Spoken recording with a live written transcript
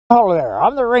Hello there,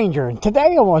 I'm the Ranger, and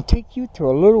today I want to take you to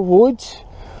a little woods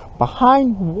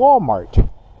behind Walmart.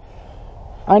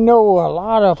 I know a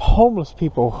lot of homeless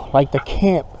people like to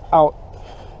camp out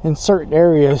in certain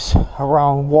areas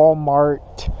around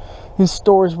Walmart and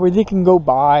stores where they can go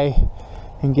by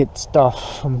and get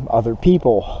stuff from other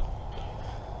people.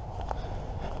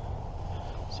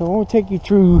 So I want to take you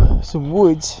through some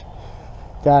woods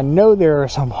that I know there are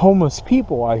some homeless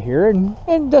people out here,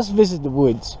 and just visit the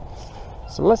woods.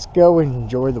 So let's go and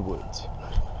enjoy the woods.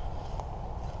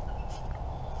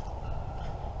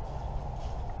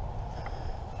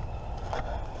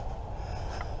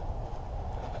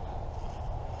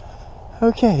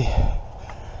 Okay,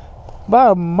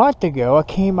 about a month ago I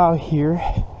came out here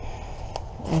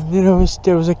and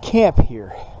there was a camp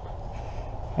here,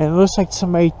 and it looks like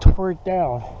somebody tore it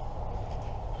down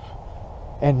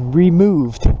and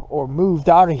removed or moved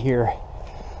out of here.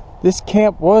 This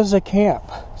camp was a camp.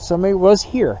 Somebody was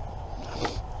here.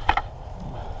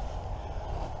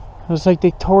 It was like they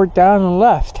tore it down and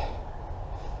left.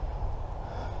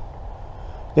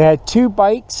 They had 2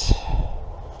 bikes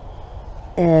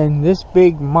and this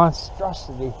big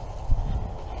monstrosity.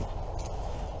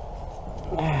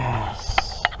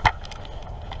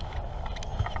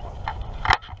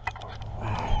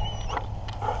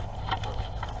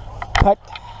 Cut.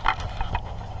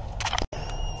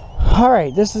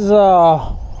 Alright, this is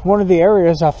one of the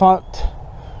areas I found.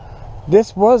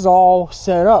 This was all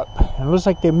set up. It looks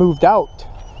like they moved out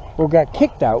or got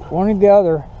kicked out. One or the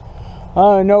other. I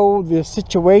don't know the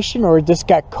situation, or it just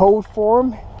got cold for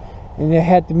them and they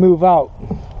had to move out.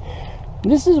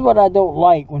 This is what I don't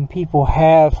like when people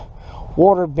have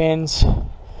water bins.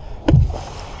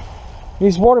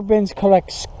 These water bins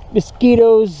collect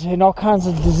mosquitoes and all kinds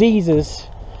of diseases.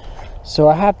 So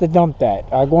I have to dump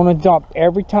that. I'm going to dump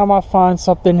every time I find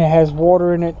something that has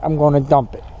water in it. I'm going to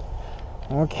dump it.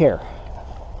 I don't care.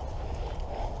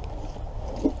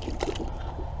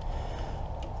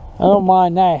 I don't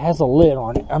mind that. It has a lid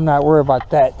on it. I'm not worried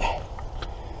about that.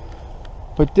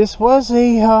 But this was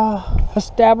a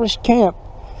established camp.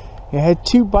 It had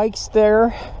 2 bikes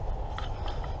there.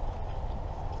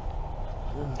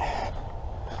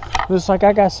 Looks like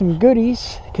I got some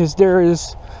goodies, because there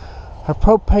is a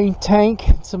propane tank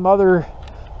and some other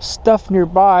stuff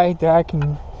nearby that I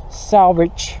can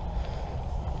salvage.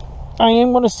 I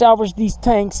am going to salvage these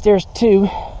tanks. There's 2.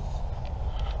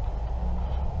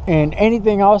 And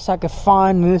anything else I could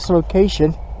find in this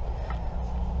location,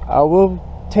 I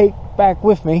will take back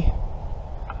with me.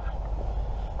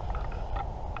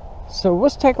 So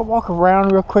let's take a walk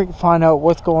around real quick and find out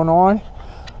what's going on.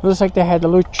 Looks like they had a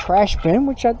little trash bin,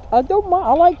 which I don't mind.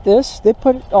 I like this. They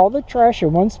put all the trash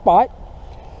in one spot.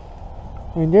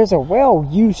 And there's a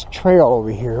well-used trail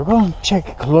over here. We're going to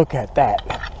take a look at that.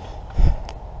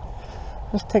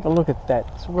 Let's take a look at that.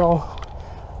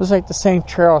 Looks like the same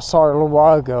trail I saw a little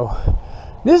while ago.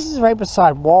 This is right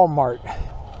beside Walmart.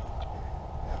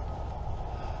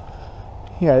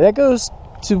 Yeah, that goes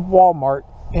to Walmart.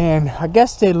 And I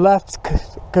guess they left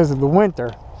because of the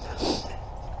winter.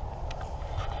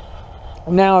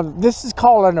 Now, this is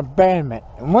called an abandonment.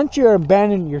 And once you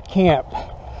abandon your camp,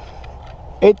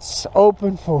 it's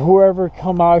open for whoever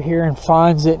come out here and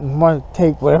finds it and want to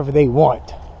take whatever they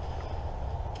want.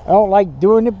 I don't like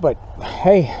doing it, but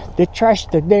hey, they trashed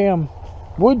the damn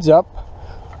woods up.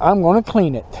 I'm going to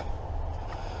clean it.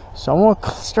 So I'm going to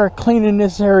start cleaning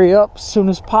this area up as soon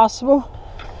as possible.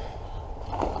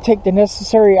 Take the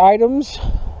necessary items.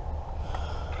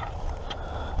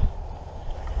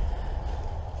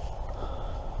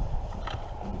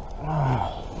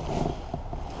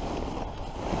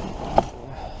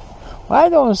 I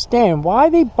don't understand why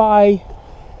they buy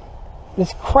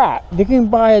this crap. They can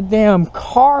buy a damn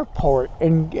carport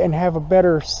and have a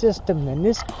better system than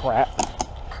this crap.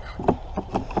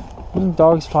 And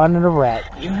dog's finding a rat.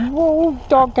 Whoa,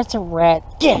 dog gets a rat.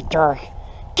 Get it, dog.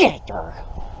 Get it, dog.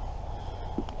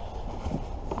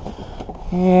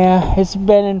 Yeah, it's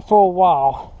been in for a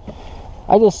while.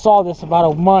 I just saw this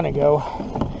about a month ago,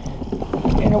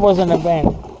 and it wasn't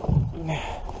abandoned.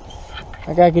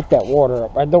 I gotta get that water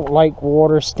up. I don't like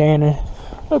water standing.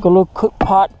 Look, a little cook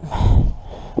pot.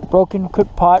 Broken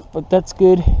cook pot, but that's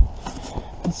good.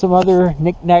 And some other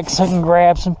knickknacks. I can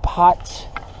grab some pots.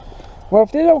 Well,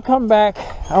 if they don't come back,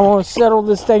 I want to settle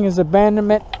this thing as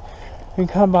abandonment and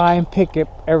come by and pick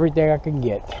up everything I can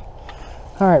get.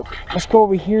 Alright, let's go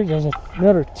over here. There's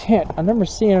another tent. I never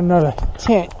seen another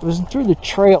tent. It was through the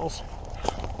trails.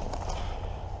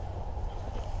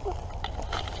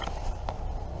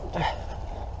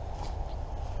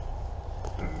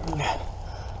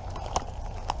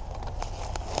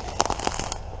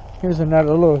 Here's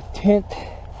another little tent.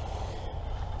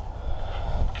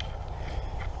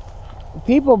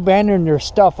 people abandon their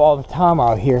stuff all the time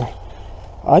out here.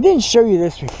 I didn't show you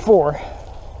this before.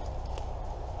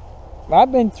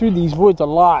 I've been through these woods a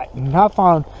lot, and I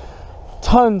found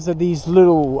tons of these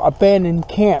little abandoned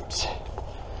camps.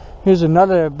 Here's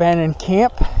another abandoned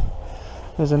camp.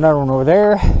 There's another one over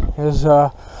there. There's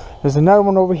another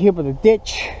one over here by the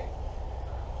ditch.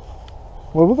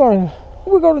 Well,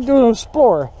 we're gonna do an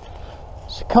explore.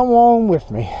 So come on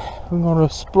with me. We're gonna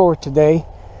explore today.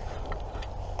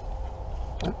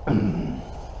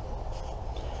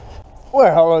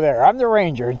 Well, hello there. I'm the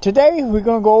ranger. Today we're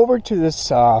gonna go over to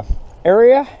this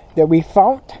area that we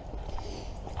found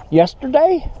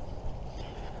yesterday,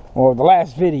 or the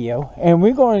last video, and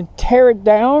we're going to tear it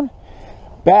down,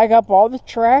 bag up all the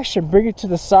trash, and bring it to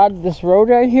the side of this road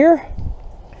right here,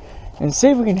 and see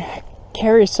if we can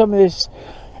carry some of this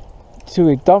to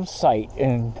a dump site.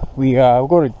 And we're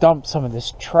going to dump some of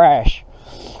this trash.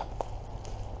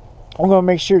 I'm going to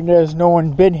make sure there's no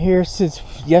one been here since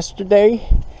yesterday,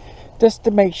 just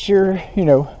to make sure, you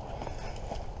know,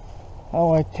 I don't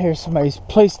want to tear somebody's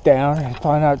place down and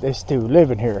find out they're still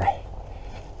living here.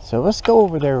 So let's go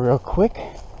over there real quick.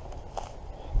 I'm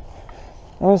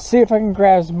going to see if I can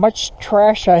grab as much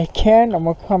trash as I can. I'm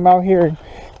going to come out here and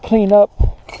clean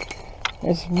up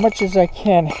as much as I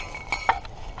can.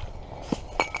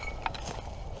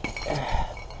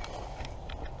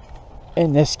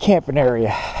 In this camping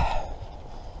area.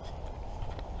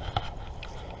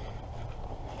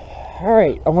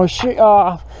 Alright, I'm going to show you,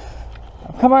 I'm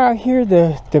coming out here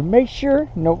to make sure,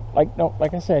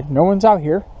 like I said, no one's out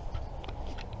here.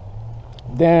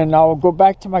 Then I'll go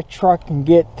back to my truck and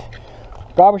get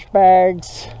garbage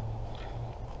bags,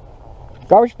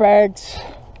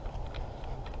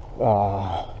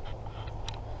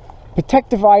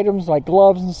 protective items like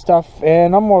gloves and stuff,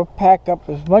 and I'm going to pack up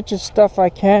as much as stuff I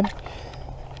can.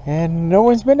 And no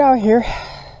one's been out here.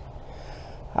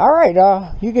 Alright,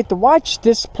 you get to watch.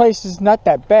 This place is not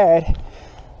that bad,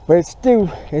 but it's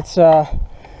and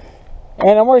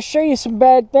I'm going to show you some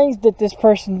bad things that this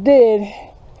person did.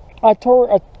 I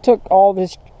took all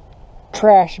this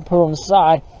trash and put it on the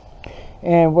side,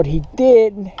 and what he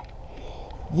did,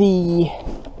 the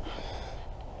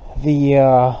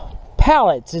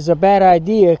pallets is a bad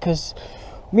idea, because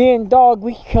me and dog,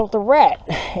 we killed a rat.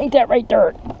 Ain't that right,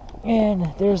 Dirt?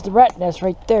 And there's the rat nest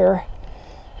right there.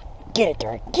 Get it,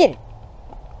 Dirt, get it.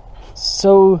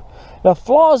 So the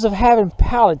flaws of having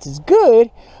pallets is good,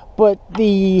 but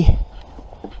you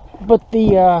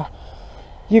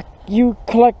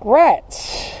collect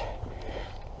rats.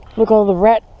 Look, all the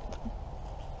rat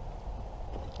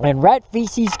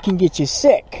feces can get you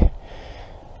sick.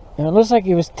 And it looks like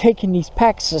he was taking these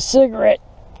packs of cigarette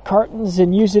cartons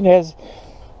and using it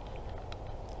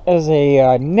as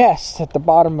a nest at the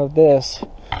bottom of this.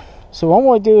 So what I'm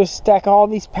going to do is stack all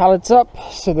these pallets up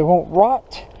so they won't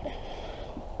rot.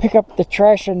 Pick up the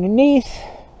trash underneath.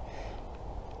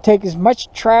 Take as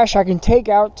much trash I can take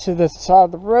out to the side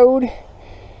of the road.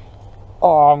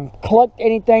 Collect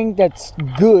anything that's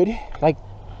good, like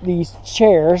these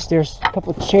chairs. There's a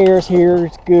couple of chairs here.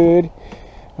 It's good.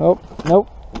 Oh, nope,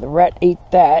 the rat ate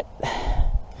that.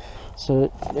 So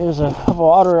there's a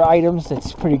couple other items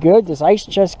that's pretty good. This ice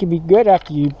chest can be good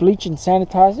after you bleach and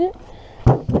sanitize it.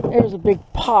 There's a big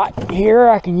pot here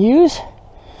I can use.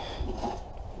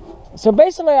 So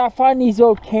basically, I find these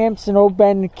old camps and old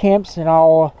abandoned camps, and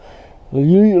I'll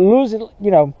lose it,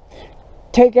 you know,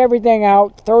 take everything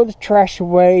out, throw the trash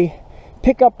away,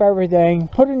 pick up everything,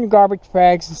 put it in the garbage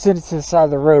bags, and send it to the side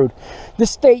of the road. The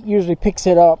state usually picks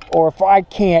it up, or if I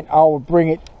can't, I will bring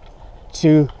it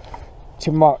to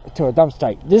a dump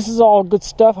site. This is all good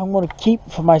stuff I'm going to keep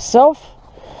for myself.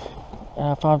 And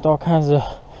I found all kinds of,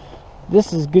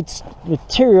 this is good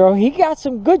material. He got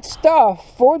some good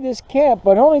stuff for this camp,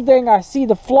 but the only thing I see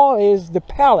the flaw is the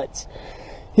pallets.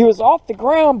 He was off the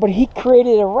ground, but he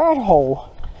created a rat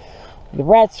hole. The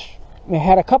rats, it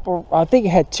had a couple, I think it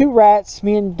had 2 rats.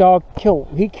 Me and the dog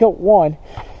he killed one,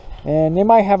 and they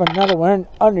might have another one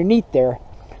underneath there.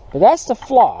 But that's the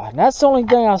flaw, and that's the only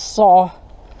thing I saw,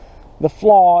 the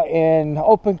flaw in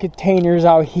open containers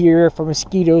out here for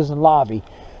mosquitoes and larvae.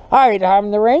 Alright,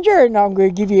 I'm the ranger, and I'm going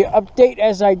to give you an update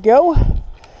as I go.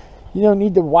 You don't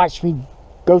need to watch me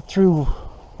go through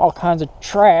all kinds of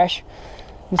trash.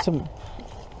 Got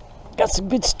some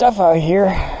good stuff out here.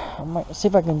 I might see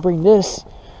if I can bring this.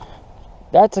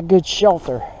 That's a good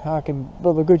shelter. I can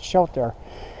build a good shelter.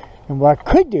 And what I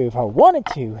could do if I wanted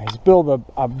to is build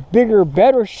a bigger,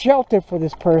 better shelter for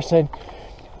this person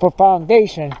for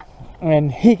foundation,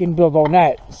 and he can build on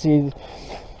that. See,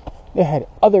 they had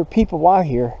other people out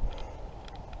here.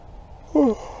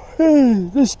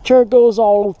 This trail goes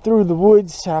all through the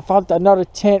woods. I found another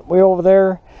tent way over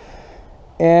there.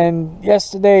 And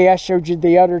yesterday I showed you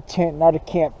the other tent, another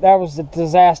camp. That was a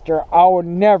disaster. I will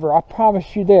never, I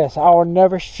promise you this, I will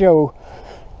never show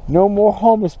no more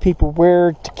homeless people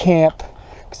where to camp.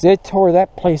 Because they tore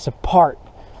that place apart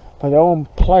for their own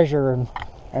pleasure and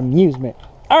amusement.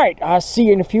 Alright, I'll see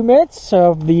you in a few minutes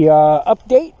of the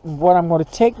update. What I'm going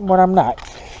to take and what I'm not.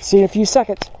 See you in a few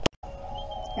seconds.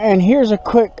 And here's a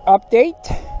quick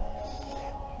update.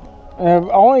 I've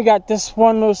only got this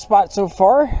one little spot so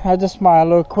far. Just my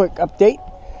little quick update.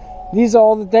 These are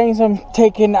all the things I'm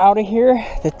taking out of here.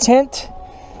 The tent,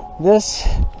 this,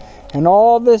 and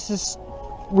all this is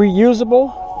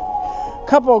reusable. A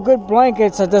couple of good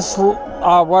blankets. I just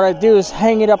what I do is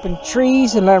hang it up in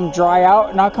trees and let them dry out,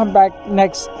 and I'll come back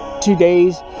next 2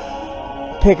 days,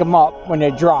 pick them up when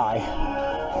they're dry.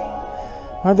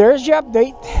 Well, there's your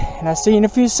update, and I'll see you in a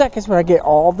few seconds when I get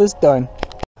all this done.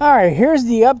 Alright, here's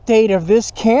the update of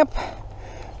this camp.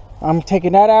 I'm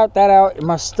taking that out, and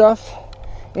my stuff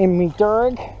in me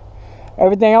durg.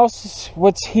 Everything else is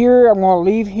what's here, I'm going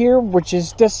to leave here, which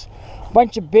is just a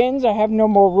bunch of bins. I have no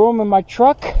more room in my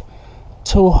truck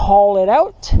to haul it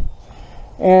out.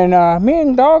 And me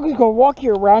and the dog is going to walk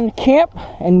you around the camp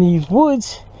and these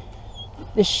woods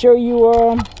to show you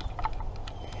all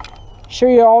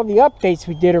the updates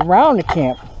we did around the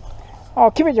camp. Oh,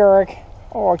 come here, Derek.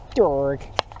 Oh, Derek.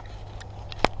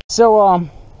 So, I'm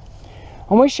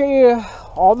going to show you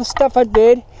all the stuff I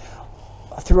did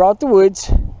throughout the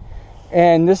woods.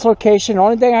 And this location, the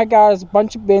only thing I got is a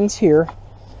bunch of bins here.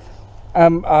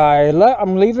 I'm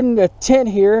leaving the tent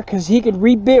here because he could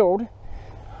rebuild.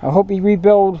 I hope he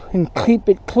rebuild and keep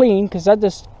it clean, because I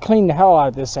just cleaned the hell out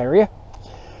of this area.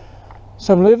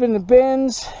 So I'm leaving the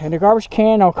bins and the garbage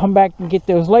can. I'll come back and get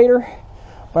those later.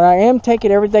 But I am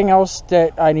taking everything else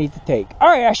that I need to take.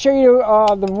 Alright, I'll show you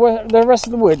the rest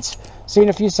of the woods. See you in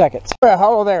a few seconds. Well,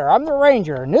 hello there. I'm the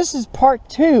Ranger, and this is part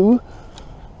 2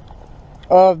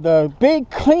 of the big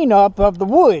cleanup of the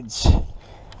woods.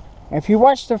 If you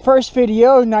watched the first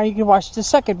video, now you can watch the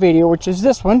second video, which is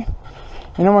this one.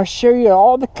 And I'm going to show you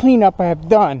all the cleanup I have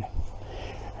done.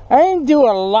 I didn't do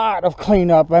a lot of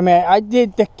cleanup. I mean, I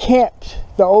did the camps,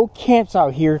 the old camps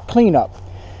out here, cleanup.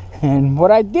 And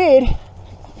what I did,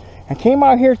 I came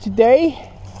out here today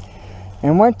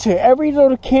and went to every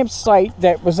little campsite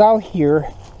that was out here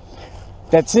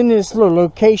that's in this little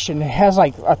location. It has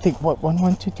like, I think, what,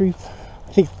 1, 2, 3,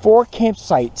 I think 4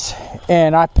 campsites.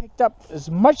 And I picked up as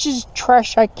much as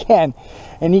trash I can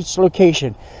in each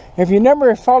location. If you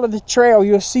never follow the trail,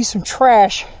 you'll see some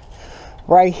trash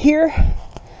right here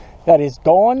that is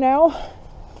gone now.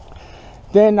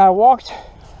 Then I walked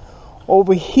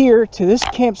over here to this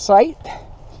campsite,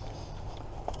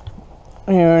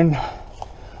 and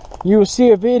you will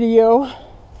see a video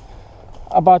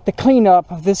about the cleanup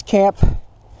of this camp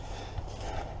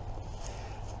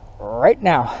right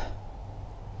now.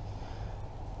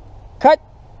 Cut,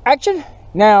 action.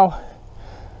 Now,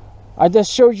 I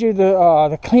just showed you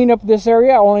the cleanup of this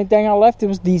area. Only thing I left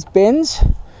was these bins.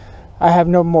 I have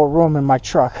no more room in my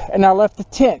truck. And I left the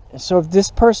tent. So if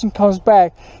this person comes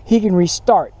back, he can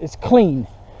restart. It's clean.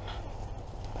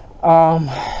 I'm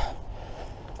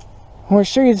going to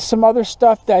show you some other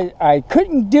stuff that I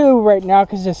couldn't do right now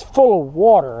because it's full of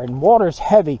water. And water's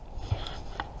heavy.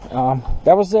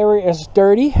 That was the area. It's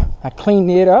dirty. I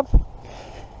cleaned it up.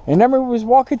 And then we was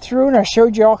walking through and I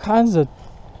showed you all kinds of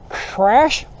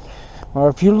trash. Well,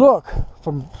 if you look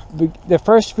from the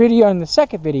first video and the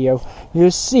second video,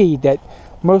 you'll see that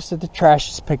most of the trash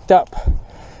is picked up.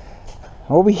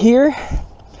 Over here,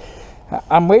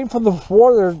 I'm waiting for the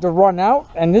water to run out,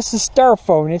 and this is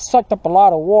styrofoam. It sucked up a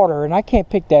lot of water, and I can't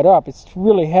pick that up. It's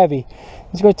really heavy.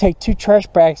 It's going to take 2 trash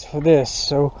bags for this.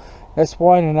 So that's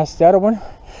one, and that's the other one.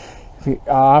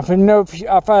 I don't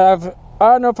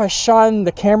know if I shined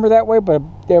the camera that way, but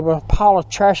there was a pile of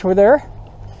trash over there.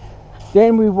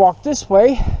 Then we walked this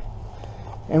way,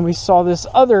 and we saw this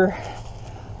other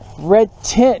red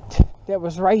tent that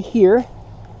was right here,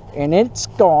 and it's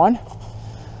gone.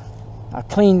 I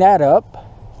cleaned that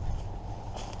up.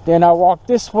 Then I walked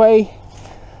this way,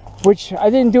 which I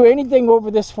didn't do anything over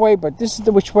this way, but this is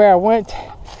which way I went.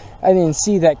 I didn't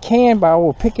see that can, but I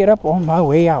will pick it up on my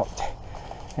way out.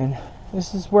 And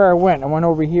this is where I went. I went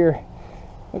over here.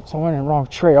 Oops, I went in the wrong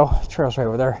trail. The trail's right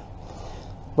over there.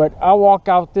 But I'll walk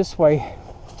out this way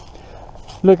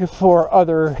looking for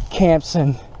other camps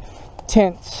and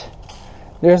tents.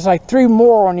 There's like 3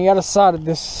 more on the other side of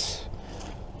this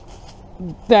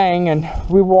thing, and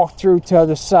we walked through to the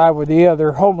other side where the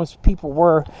other homeless people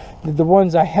were, the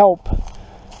ones I help.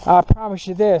 I promise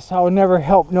you this, I will never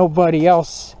help nobody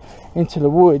else into the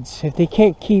woods if they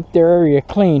can't keep their area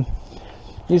clean.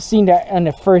 You've seen that in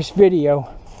the first video.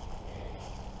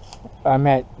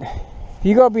 If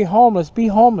you're gonna be homeless, be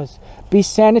homeless. Be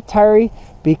sanitary,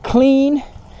 be clean,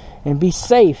 and be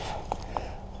safe.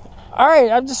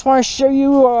 Alright, I just want to show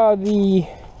you the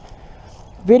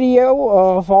video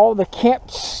of all the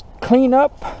camps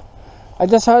cleanup. I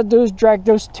just had to do is drag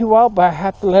those two out, but I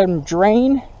have to let them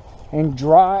drain and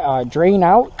drain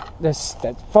out.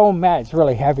 That foam mat is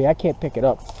really heavy. I can't pick it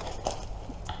up.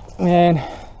 And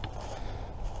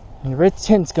the red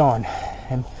tint's gone.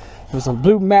 And there's a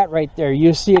blue mat right there.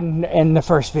 You'll see it in the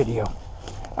first video.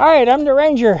 Alright, I'm the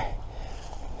ranger.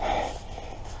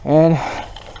 And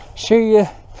show you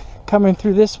coming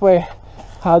through this way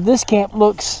how this camp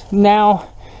looks now.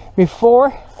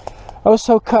 Before, I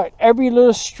also cut every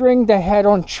little string that I had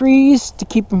on trees to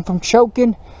keep them from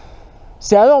choking.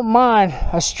 See, I don't mind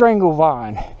a strangle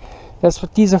vine. That's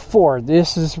what these are for.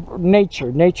 This is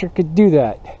nature. Nature could do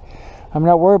that. I'm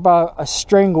not worried about a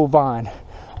strangle vine,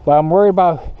 but I'm worried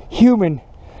about human.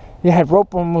 They had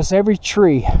rope on almost every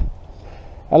tree.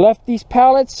 I left these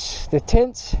pallets, the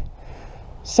tents,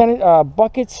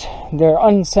 buckets. They're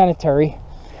unsanitary,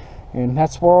 and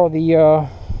that's where all the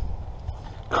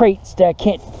crates that I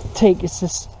can't take. It's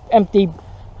just empty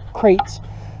crates.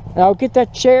 And I'll get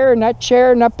that chair and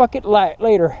that bucket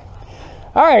later.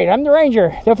 Alright, I'm the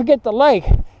ranger. Don't forget to like,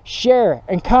 share,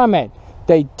 and comment.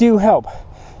 They do help.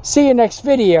 See you next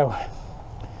video.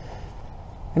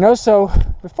 And also,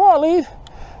 before I leave,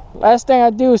 last thing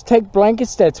I do is take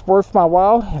blankets that's worth my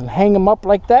while and hang them up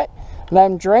like that. Let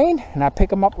them drain, and I pick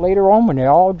them up later on when they're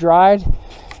all dried.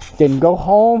 Then go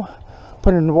home,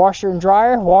 put them in the washer and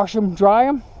dryer, wash them, dry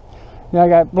them. Then I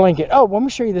got a blanket. Oh, let me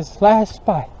show you this last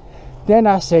spot. Then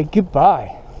I say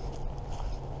goodbye.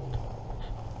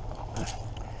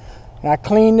 And I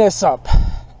clean this up.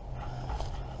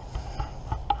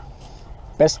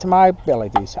 Best of my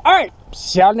abilities. Alright,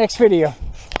 see y'all next video.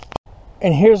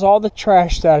 And here's all the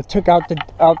trash that I took out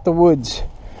the woods.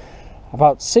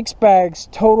 About 6 bags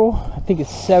total. I think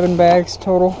it's 7 bags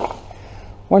total.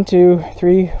 1, 2,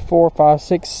 3, 4, 5,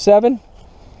 6, 7.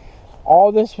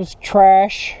 All this was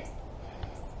trash.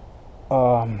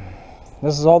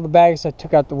 This is all the bags I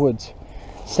took out the woods.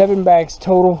 7 bags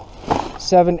total.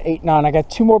 7, 8, 9. I got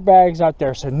 2 more bags out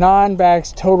there, so 9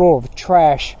 bags total of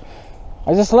trash.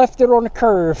 I just left it on the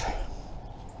curve.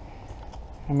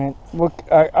 I mean, look,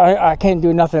 I can't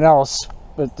do nothing else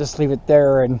but just leave it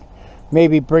there and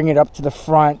maybe bring it up to the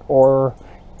front or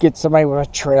get somebody with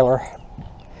a trailer.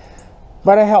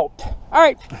 But it helped. All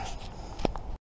right.